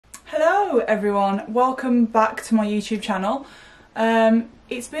Hello everyone, welcome back to my YouTube channel.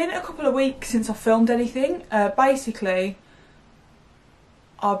 It's been a couple of weeks since I filmed anything. Basically,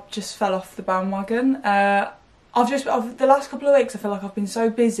 I've just fell off the bandwagon. The last couple of weeks I feel like I've been so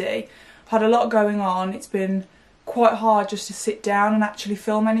busy. I've had a lot going on. It's been quite hard just to sit down and actually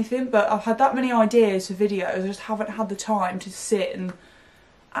film anything, but I've had that many ideas for videos, I just haven't had the time to sit and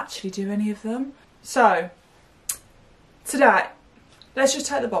actually do any of them. So, today, let's just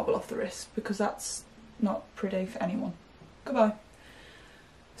take the bobble off the wrist because that's not pretty for anyone. Goodbye.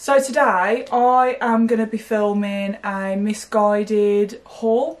 So today I am going to be filming a Missguided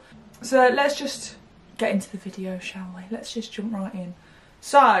haul. So let's just get into the video, shall we? Let's just jump right in.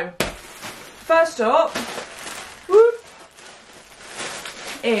 So, first up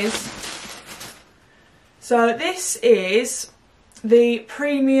this is the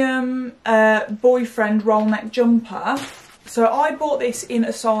premium boyfriend roll neck jumper. So I bought this in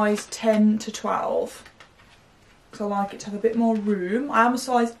a size 10 to 12 because I like it to have a bit more room. I am a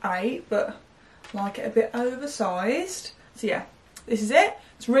size 8 but I like it a bit oversized. So yeah, this is it.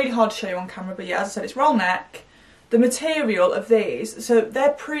 It's really hard to show you on camera, but yeah, as I said, it's roll neck. The material of these, so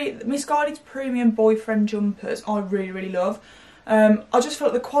they're Missguided's premium boyfriend jumpers I really love. I just feel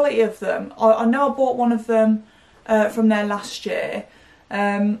like the quality of them, I know I bought one of them from there last year.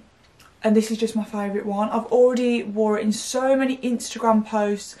 And this is just my favourite one. I've already wore it in so many Instagram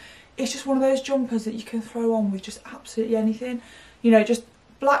posts. It's just one of those jumpers that you can throw on with just absolutely anything. You know, just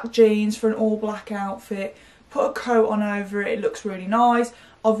black jeans for an all black outfit. Put a coat on over it, it looks really nice.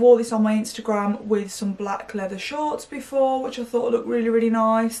 I've wore this on my Instagram with some black leather shorts before, which I thought looked really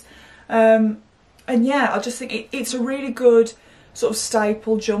nice. And yeah, I just think it's a really good sort of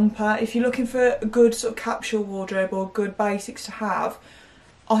staple jumper. If you're looking for a good sort of capsule wardrobe or good basics to have,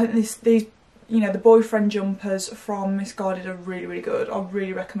 I think these, you know, the boyfriend jumpers from Missguided are really good. I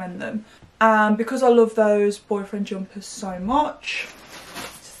really recommend them. And because I love those boyfriend jumpers so much,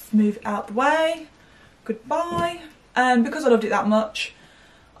 just move it out the way. Goodbye. And because I loved it that much,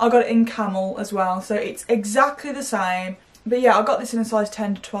 I got it in camel as well. So it's exactly the same. But yeah, I got this in a size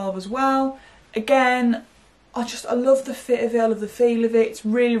 10 to 12 as well. Again, I love the fit of it. I love the feel of it. It's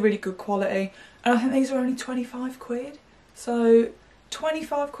really good quality. And I think these are only 25 quid. So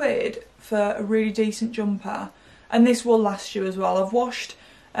 25 quid for a really decent jumper, and this will last you as well. I've washed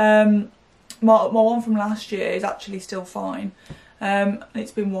my one from last year is actually still fine.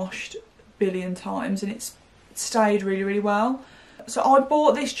 It's been washed a billion times and it's stayed really well. So I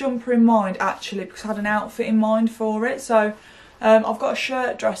bought this jumper in mind actually because I had an outfit in mind for it. So I've got a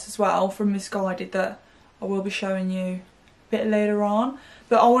shirt dress as well from Missguided that I will be showing you a bit later on.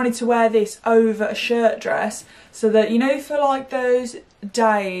 But I wanted to wear this over a shirt dress so that, you know, for like those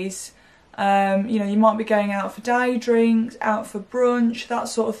days, you know, you might be going out for day drinks, out for brunch, that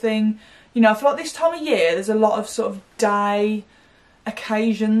sort of thing. You know, I feel like this time of year there's a lot of sort of day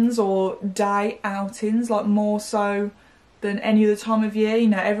occasions or day outings, like more so than any other time of year. You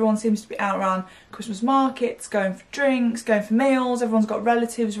know, everyone seems to be out around Christmas markets, going for drinks, going for meals, everyone's got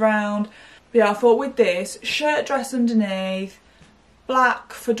relatives round. But yeah, I thought with this, shirt dress underneath,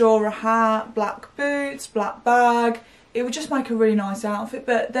 black fedora hat, black boots, black bag, it would just make a really nice outfit.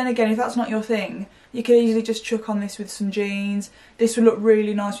 But then again, if that's not your thing, you could easily just chuck on this with some jeans. This would look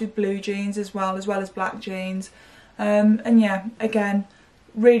really nice with blue jeans as well as black jeans. And yeah, again,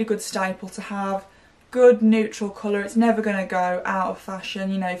 really good staple to have. Good neutral colour, it's never going to go out of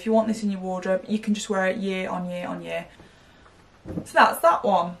fashion. You know, if you want this in your wardrobe, you can just wear it year on year on year. So that's that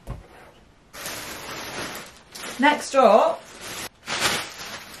one. Next up,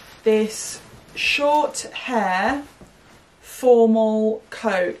 this short hair formal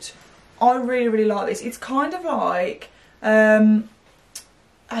coat. I really like this. It's kind of like I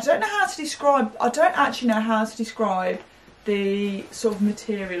don't actually know how to describe the sort of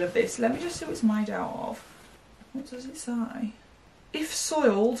material of this. Let me just see what it's made out of. What does it say? If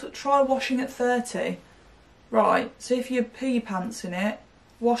soiled, try washing at 30. Right, so if you poo your pants in it,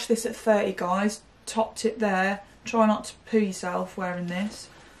 wash this at 30, guys. Top tip there. Try not to poo yourself wearing this.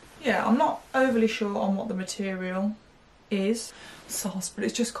 Yeah, I'm not overly sure on what the material is. Sauce, but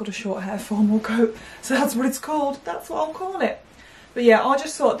it's just called a short hair formal coat. So that's what it's called. That's what I'll call it. But yeah, I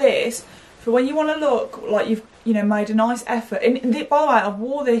just thought this, for when you want to look like you've, you know, made a nice effort. And by the way, I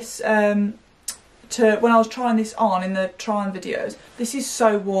wore this when I was trying this on in the try-on videos. This is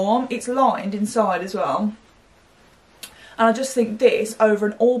so warm. It's lined inside as well. And I just think this over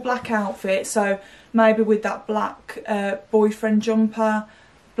an all black outfit, so maybe with that black boyfriend jumper,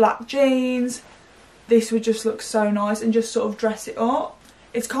 black jeans, this would just look so nice and just sort of dress it up.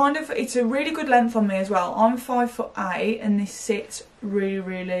 It's a really good length on me as well. I'm 5'8" and this sits really,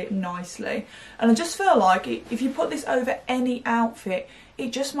 really nicely. And I just feel like if you put this over any outfit,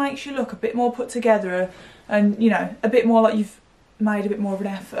 it just makes you look a bit more put together and, you know, a bit more like you've made a bit more of an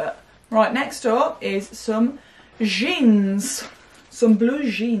effort. Right, next up is some jeans. Some blue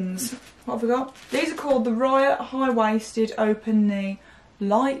jeans. What have we got? These are called the Riot High-Waisted Open Knee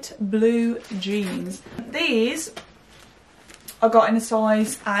Light Blue Jeans. These I got in a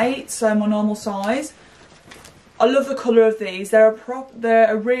size 8, so my normal size. I love the colour of these. They're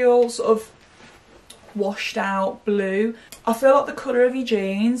a real sort of washed out blue. I feel like the colour of your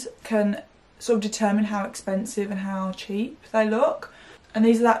jeans can sort of determine how expensive and how cheap they look. And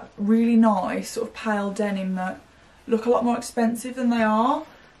these are that really nice sort of pale denim that look a lot more expensive than they are.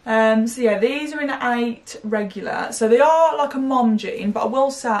 So yeah, these are in an 8 regular. So they are like a mom jean, but I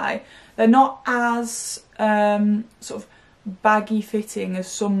will say they're not as sort of baggy fitting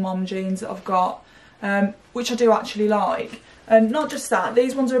as some mom jeans that I've got, which I do actually like. And not just that,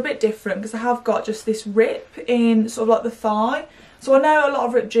 these ones are a bit different because they have got just this rip in sort of like the thigh. So I know a lot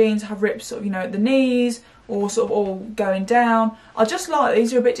of ripped jeans have rips sort of, you know, at the knees or sort of all going down. I just like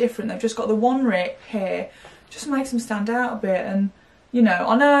these are a bit different. They've just got the one rip here, just makes them stand out a bit. And you know,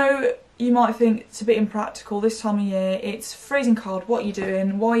 I know you might think it's a bit impractical this time of year. It's freezing cold. What are you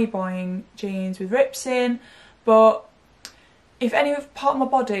doing? Why are you buying jeans with rips in? But if any part of my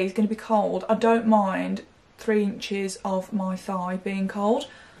body is going to be cold, I don't mind 3 inches of my thigh being cold.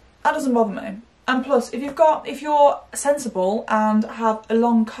 That doesn't bother me. And plus, if you're sensible and have a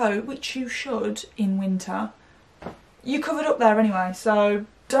long coat, which you should in winter, you're covered up there anyway. So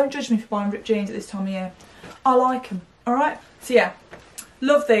don't judge me for buying ripped jeans at this time of year. I like them. All right. So yeah,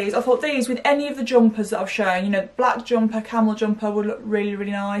 love these. I thought these with any of the jumpers that I've shown, you know, black jumper, camel jumper would look really,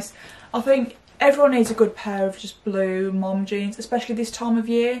 really nice. I think everyone needs a good pair of just blue mom jeans, especially this time of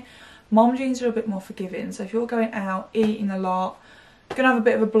year. Mom jeans are a bit more forgiving, so if you're going out, eating a lot, going to have a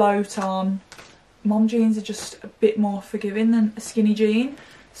bit of a bloat on, mom jeans are just a bit more forgiving than a skinny jean.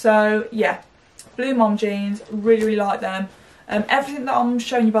 So yeah, blue mom jeans, really, really like them. Everything that I'm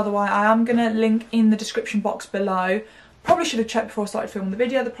showing you, by the way, I am going to link in the description box below. Probably should have checked before I started filming the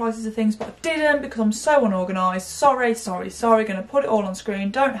video, the prices of things, but I didn't because I'm so unorganised. Sorry, sorry, sorry. Going to put it all on screen.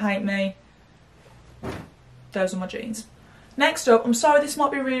 Don't hate me. Those are my jeans. Next up, I'm sorry this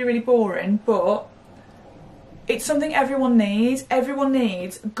might be really, really boring, but it's something everyone needs. Everyone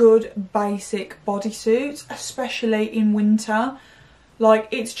needs good basic bodysuits, especially in winter. Like,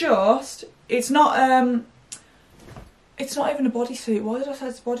 it's not even a bodysuit. Why did I say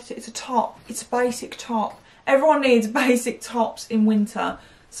it's a bodysuit? It's a top. It's a basic top. Everyone needs basic tops in winter.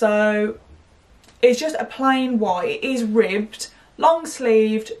 So it's just a plain white. It is ribbed, long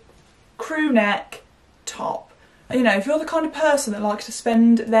sleeved, crew neck top. You know, if you're the kind of person that likes to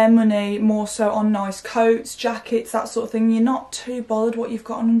spend their money more so on nice coats, jackets, that sort of thing, you're not too bothered what you've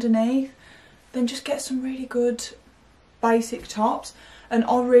got on underneath, then just get some really good basic tops. And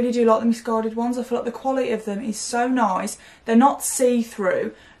I really do like the Missguided ones. I feel like the quality of them is so nice. They're not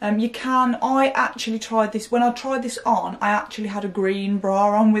see-through. I actually tried this. When I tried this on, I actually had a green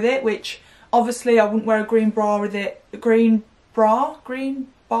bra on with it, which obviously I wouldn't wear a green bra with it. Green bra?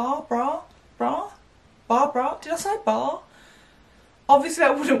 Did I say bar? Obviously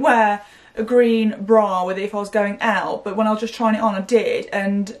I wouldn't wear a green bra with it if I was going out, but when I was just trying it on, I did,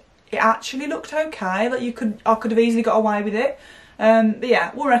 and it actually looked okay. Like I could have easily got away with it. But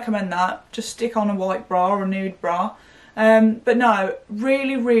yeah, we'll recommend that. Just stick on a white bra or a nude bra. But no,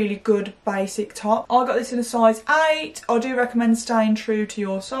 really, really good basic top. I got this in a size 8. I do recommend staying true to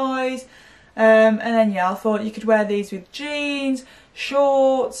your size. And then yeah, I thought you could wear these with jeans,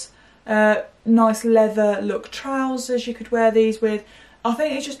 shorts, nice leather look trousers you could wear these with. I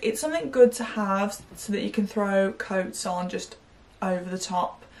think it's something good to have so that you can throw coats on just over the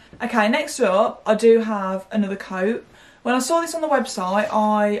top. Okay, next up, I do have another coat. When I saw this on the website,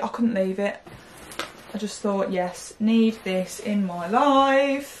 I couldn't leave it. I just thought, yes, need this in my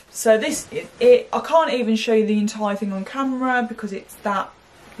life. So this is it. I can't even show you the entire thing on camera because it's that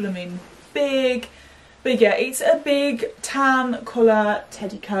blooming big. But yeah, it's a big tan colour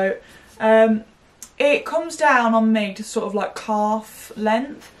teddy coat. It comes down on me to sort of like calf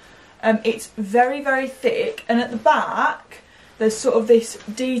length. It's very, very thick, and at the back there's sort of this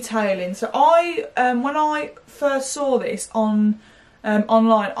detailing. So when I first saw this on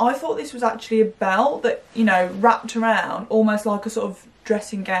online, I thought this was actually a belt that, you know, wrapped around almost like a sort of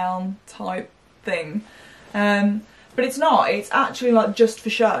dressing gown type thing. But it's not. It's actually like just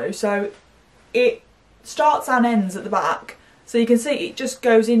for show. So it starts and ends at the back. So you can see it just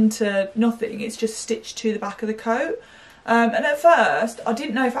goes into nothing. It's just stitched to the back of the coat. And at first, I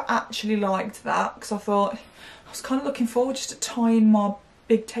didn't know if I actually liked that because I thought, was kind of looking forward just to tying my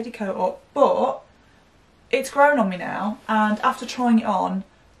big teddy coat up, but it's grown on me now, and after trying it on,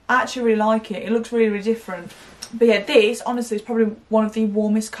 I actually really like it. It looks really, really different. But yeah, this honestly is probably one of the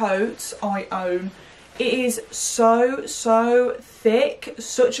warmest coats I own. It is so, so thick,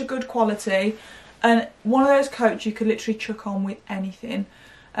 such a good quality, and one of those coats you could literally chuck on with anything.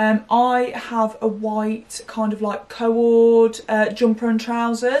 I have a white kind of like cord jumper and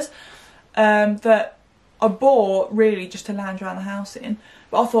trousers that I bought really just to lounge around the house in.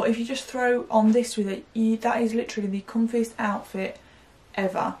 But I thought if you just throw on this with it, that is literally the comfiest outfit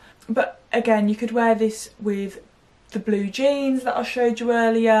ever. But again, you could wear this with the blue jeans that I showed you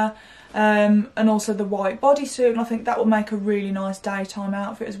earlier, and also the white bodysuit, and I think that would make a really nice daytime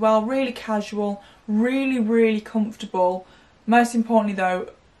outfit as well. Really casual, really, really comfortable. Most importantly though,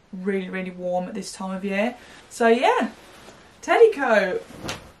 really, really warm at this time of year. So yeah, teddy coat.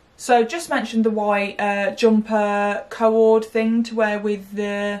 So just mentioned the white jumper cord thing to wear with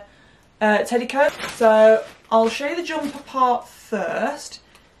the teddy coat. So I'll show you the jumper part first.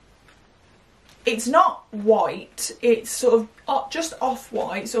 It's not white, it's sort of just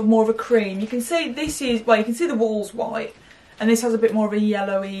off-white, sort of more of a cream. You can see this is, well, you can see the wall's white, and this has a bit more of a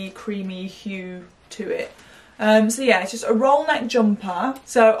yellowy, creamy hue to it. So yeah, it's just a roll neck jumper.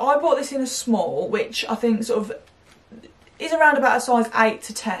 So I bought this in a small, which I think sort of is around about a size 8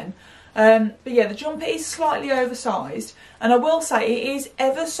 to 10. But yeah, the jumper is slightly oversized, and I will say it is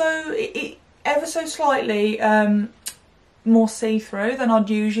ever so slightly more see-through than I'd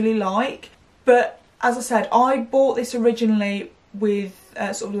usually like. But as I said, I bought this originally with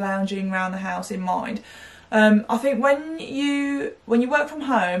sort of lounging around the house in mind. I think when you work from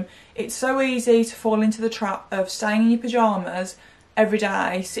home, it's so easy to fall into the trap of staying in your pyjamas every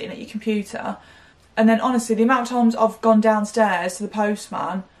day, sitting at your computer. And then honestly, the amount of times I've gone downstairs to the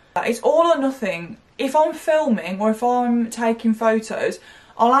postman, it's all or nothing. If I'm filming or if I'm taking photos,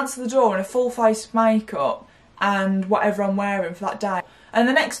 I'll answer the door in a full face makeup and whatever I'm wearing for that day. And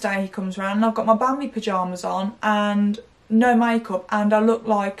the next day he comes round and I've got my Bambi pyjamas on and no makeup, and I look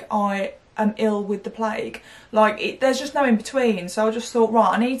like I am ill with the plague. Like, there's just no in between. So I just thought,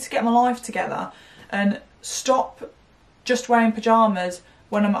 right, I need to get my life together and stop just wearing pyjamas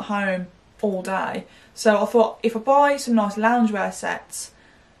when I'm at home all day. So I thought if I buy some nice loungewear sets,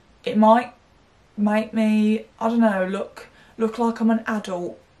 it might make me, I don't know, look like I'm an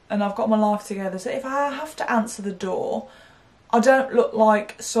adult and I've got my life together. So if I have to answer the door, I don't look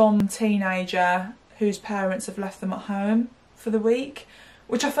like some teenager whose parents have left them at home for the week,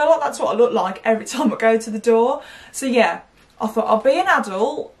 which I feel like that's what I look like every time I go to the door. So yeah, I thought I'll be an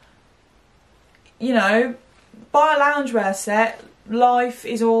adult, you know, buy a loungewear set, life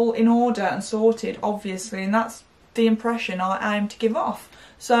is all in order and sorted, obviously, and that's the impression I aim to give off.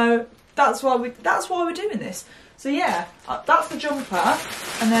 So that's why we're doing this. So yeah, that's the jumper,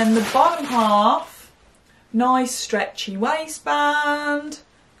 and then the bottom half, nice stretchy waistband,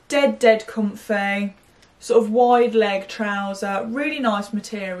 dead comfy, sort of wide leg trouser, really nice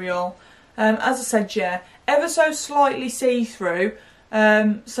material. As I said, yeah, ever so slightly see-through,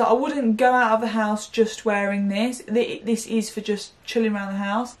 so I wouldn't go out of the house just wearing this. This is for just chilling around the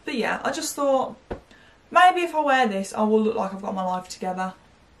house. But yeah, I just thought maybe if I wear this I will look like I've got my life together.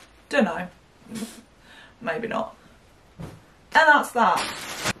 Don't know. Maybe not. And that's that.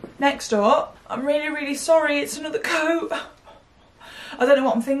 Next up, I'm really sorry, it's another coat. I don't know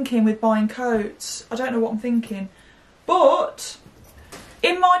what I'm thinking with buying coats. I don't know what I'm thinking. But,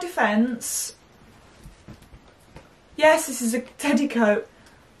 in my defence, yes, this is a teddy coat.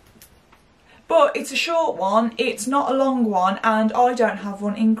 But it's a short one, it's not a long one, and I don't have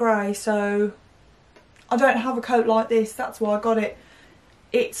one in grey, so I don't have a coat like this, that's why I got it.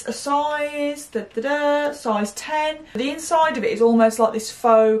 It's a size, size 10. The inside of it is almost like this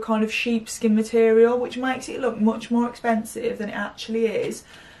faux kind of sheepskin material, which makes it look much more expensive than it actually is.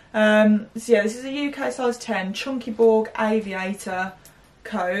 So yeah, this is a UK size 10 Chunky Borg aviator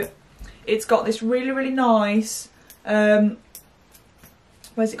coat. It's got this really nice, where's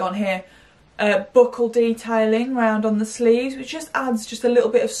it gone here? Buckle detailing round on the sleeves, which just adds just a little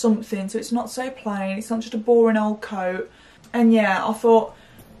bit of something, so it's not so plain, it's not just a boring old coat. And yeah, I thought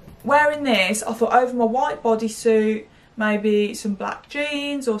wearing this, I thought over my white bodysuit, maybe some black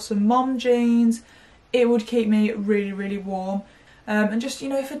jeans or some mom jeans, it would keep me really warm. And just, you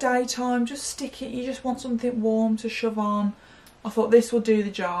know, for daytime, just stick it, you just want something warm to shove on. I thought this will do the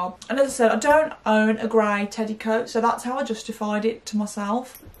job. And as I said, I don't own a grey teddy coat, so that's how I justified it to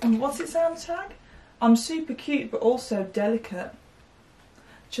myself. And what's it say on the tag? I'm super cute but also delicate.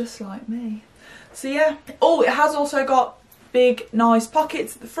 Just like me. So yeah. Oh, it has also got big nice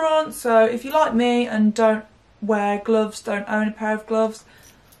pockets at the front, so if you're like me and don't wear gloves, don't own a pair of gloves,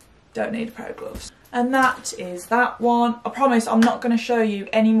 don't need a pair of gloves. And that is that one. I promise I'm not going to show you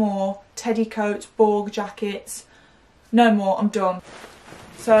any more teddy coats, Borg jackets. No more, I'm done.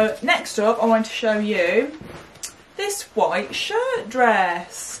 So next up I want to show you this white shirt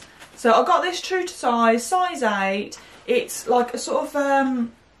dress. So I got this true to size 8. It's like a sort of,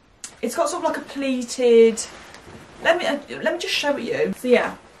 it's got sort of like a pleated, let me just show it you. So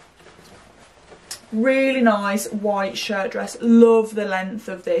yeah, really nice white shirt dress. Love the length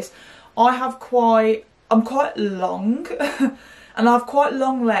of this. I'm quite long and I have quite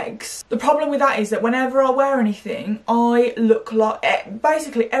long legs. The problem with that is that whenever I wear anything, I look like,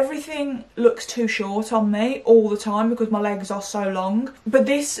 basically everything looks too short on me all the time because my legs are so long. But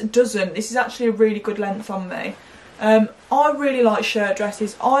this doesn't. This is actually a really good length on me. I really like shirt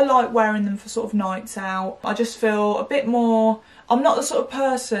dresses. I like wearing them for sort of nights out. I just feel a bit more, I'm not the sort of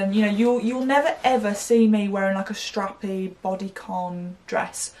person, you know, you'll never ever see me wearing like a strappy bodycon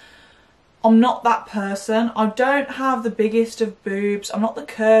dress. I'm not that person. I don't have the biggest of boobs. I'm not the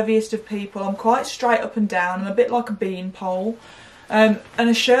curviest of people. I'm quite straight up and down. I'm a bit like a beanpole. And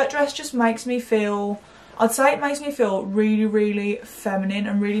a shirt dress just makes me feel, I'd say it makes me feel really, really feminine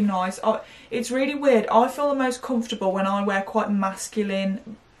and really nice. It's really weird. I feel the most comfortable when I wear quite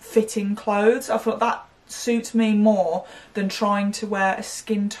masculine fitting clothes. I feel like that suits me more than trying to wear a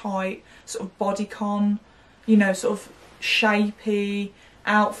skin tight sort of bodycon, you know, sort of shapy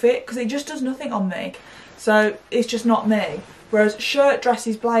outfit, because it just does nothing on me. So it's just not me. Whereas shirt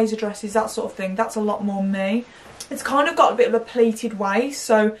dresses, blazer dresses, that sort of thing, that's a lot more me. It's kind of got a bit of a pleated waist,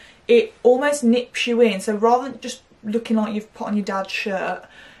 so it almost nips you in. So rather than just looking like you've put on your dad's shirt,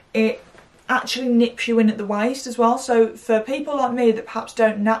 it actually nips you in at the waist as well. So for people like me that perhaps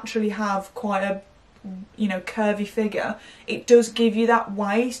don't naturally have quite a, you know, curvy figure, it does give you that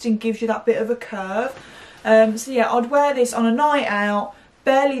waist and gives you that bit of a curve. So yeah, I'd wear this on a night out,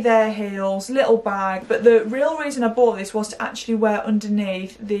 barely there heels, little bag. But the real reason I bought this was to actually wear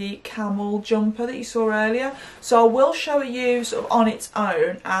underneath the camel jumper that you saw earlier. So I will show you sort of on its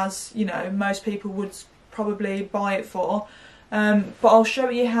own, as you know most people would probably buy it for. But I'll show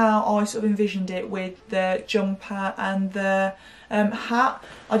you how I sort of envisioned it with the jumper and the hat.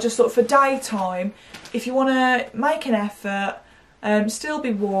 I just thought for daytime, if you want to make an effort, still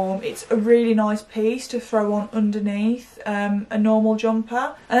be warm, it's a really nice piece to throw on underneath a normal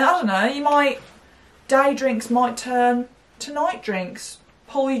jumper. And I don't know, day drinks might turn to night drinks.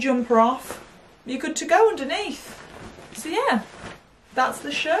 Pull your jumper off, you're good to go underneath. So yeah, that's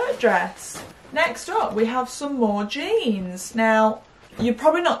the shirt dress. Next up, we have some more jeans. Now, you're actually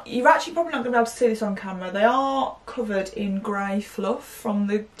probably not going to be able to see this on camera. They are covered in grey fluff from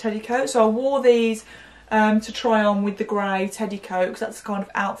the teddy coat. So I wore these to try on with the grey teddy coat, because that's the kind of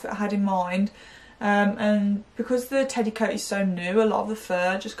outfit I had in mind. And because the teddy coat is so new, a lot of the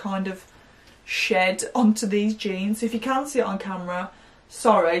fur just kind of shed onto these jeans. So if you can see it on camera,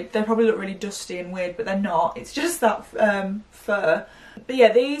 sorry, they probably look really dusty and weird, but they're not. It's just that fur. But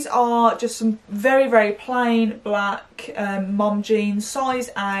yeah, these are just some very, very plain black mom jeans, size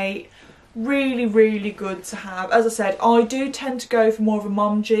 8. Really, really good to have. As I said, I do tend to go for more of a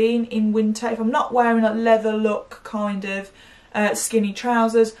mom jean in winter. If I'm not wearing a leather look kind of skinny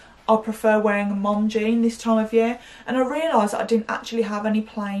trousers, I prefer wearing a mom jean this time of year. And I realised that I didn't actually have any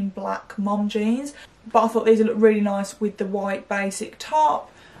plain black mom jeans, but I thought these would look really nice with the white basic top.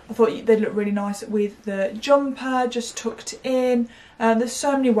 I thought they'd look really nice with the jumper just tucked in. There's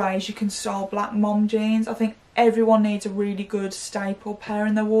so many ways you can style black mom jeans. I think everyone needs a really good staple pair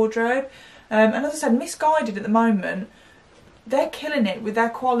in their wardrobe. And as I said, Missguided at the moment, they're killing it with their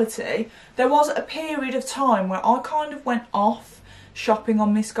quality. There was a period of time where I kind of went off shopping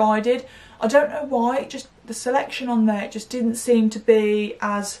on Missguided. I don't know why, just the selection on there just didn't seem to be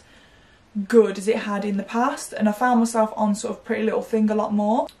as good as it had in the past, and I found myself on sort of Pretty Little Thing a lot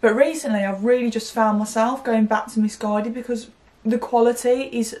more. But recently I've really just found myself going back to Missguided because the quality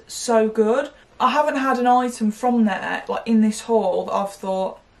is so good. I haven't had an item from there, like in this haul, that I've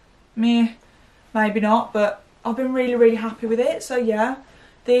thought, meh, maybe not, but I've been really, really happy with it. So yeah,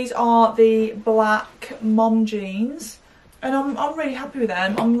 these are the black mom jeans, and I'm really happy with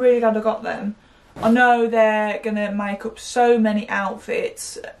them. I'm really glad I got them. I know they're going to make up so many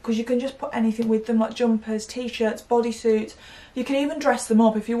outfits, because you can just put anything with them, like jumpers, t-shirts, bodysuits. You can even dress them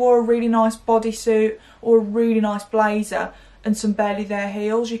up. If you wore a really nice bodysuit or a really nice blazer and some barely there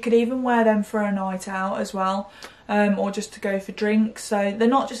heels, you could even wear them for a night out as well, or just to go for drinks. So they're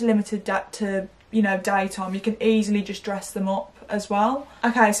not just limited to, you know, daytime. You can easily just dress them up as well.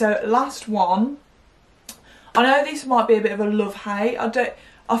 Okay, so last one. I know this might be a bit of a love-hate.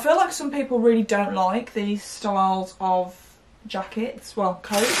 I feel like some people really don't like these styles of jackets, well,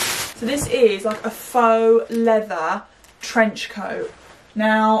 coats. So this is like a faux leather trench coat.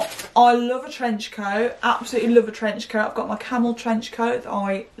 Now, I love a trench coat, absolutely love a trench coat. I've got my camel trench coat that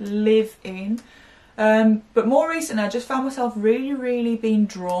I live in. But more recently I just found myself really being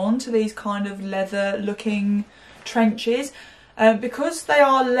drawn to these kind of leather looking trenches. Because they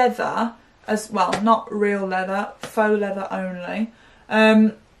are leather, as well, not real leather, faux leather only.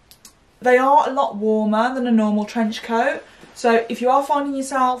 They are a lot warmer than a normal trench coat. So if you are finding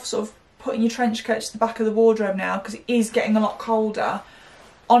yourself sort of putting your trench coat to the back of the wardrobe now, because it is getting a lot colder,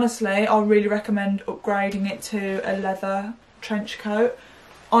 honestly, I really recommend upgrading it to a leather trench coat.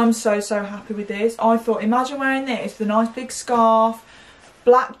 I'm so happy with this. I thought, imagine wearing this with a nice big scarf,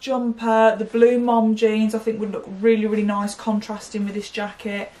 black jumper, the blue mom jeans I think would look really nice contrasting with this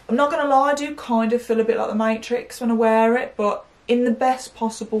jacket. I'm not going to lie, I do kind of feel a bit like the Matrix when I wear it, but in the best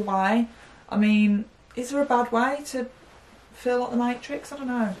possible way. I mean, is there a bad way to feel like the Matrix? I don't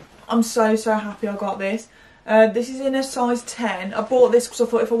know. I'm so happy I got this. This is in a size 10. I bought this because I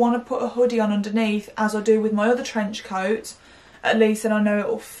thought if I want to put a hoodie on underneath, as I do with my other trench coats, at least then I know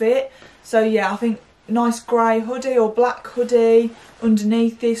it'll fit. So yeah, I think nice grey hoodie or black hoodie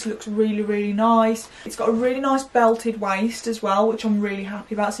underneath this looks really nice. It's got a really nice belted waist as well, which I'm really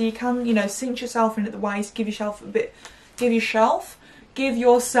happy about. So you can, you know, cinch yourself in at the waist, give yourself a bit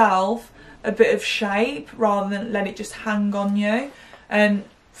of shape rather than let it just hang on you. And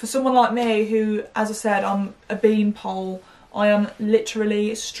for someone like me who, as I said, I'm a beanpole, I am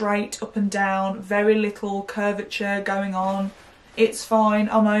literally straight up and down, very little curvature going on. It's fine,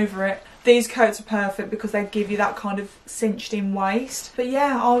 I'm over it. These coats are perfect because they give you that kind of cinched in waist. But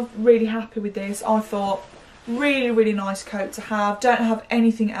yeah, I'm really happy with this. I thought really nice coat to have. Don't have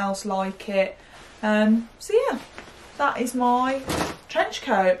anything else like it. So yeah, that is my trench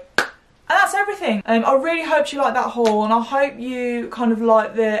coat. And that's everything. I really hope you like that haul, and I hope you kind of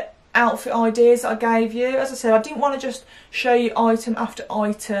like the outfit ideas that I gave you. As I said, I didn't want to just show you item after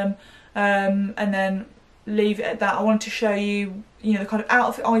item and then leave it at that. I wanted to show you, you know, the kind of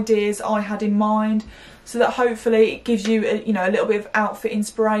outfit ideas I had in mind, so that hopefully it gives you a, you know, a little bit of outfit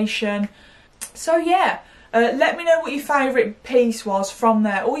inspiration. So yeah, let me know what your favourite piece was from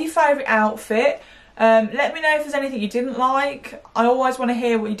there, or your favourite outfit. Let me know if there's anything you didn't like. I always want to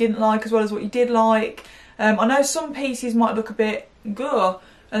hear what you didn't like as well as what you did like. I know some pieces might look a bit good,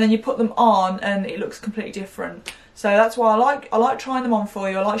 and then you put them on and it looks completely different. So that's why I like trying them on for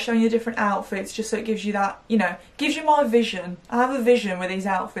you. I like showing you different outfits just so it gives you that, you know, gives you my vision. I have a vision with these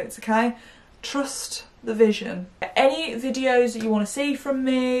outfits, okay? Trust the vision. Any videos that you want to see from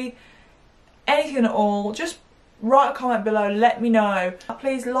me, anything at all, just write a comment below, let me know.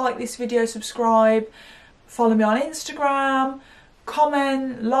 Please like this video, subscribe, follow me on Instagram,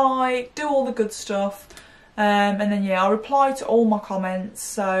 comment, like, do all the good stuff. And then yeah, I'll reply to all my comments,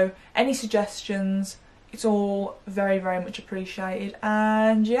 so any suggestions, it's all very much appreciated.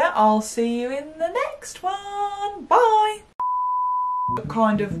 And yeah, I'll see you in the next one. Bye.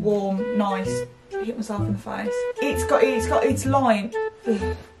 Kind of warm, nice. Hit myself in the face. It's lined.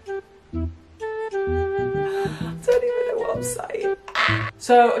 I don't even know what I'm saying.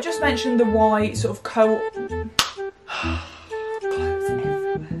 So I just mentioned the white sort of coat. Clothes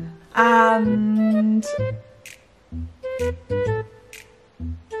everywhere. And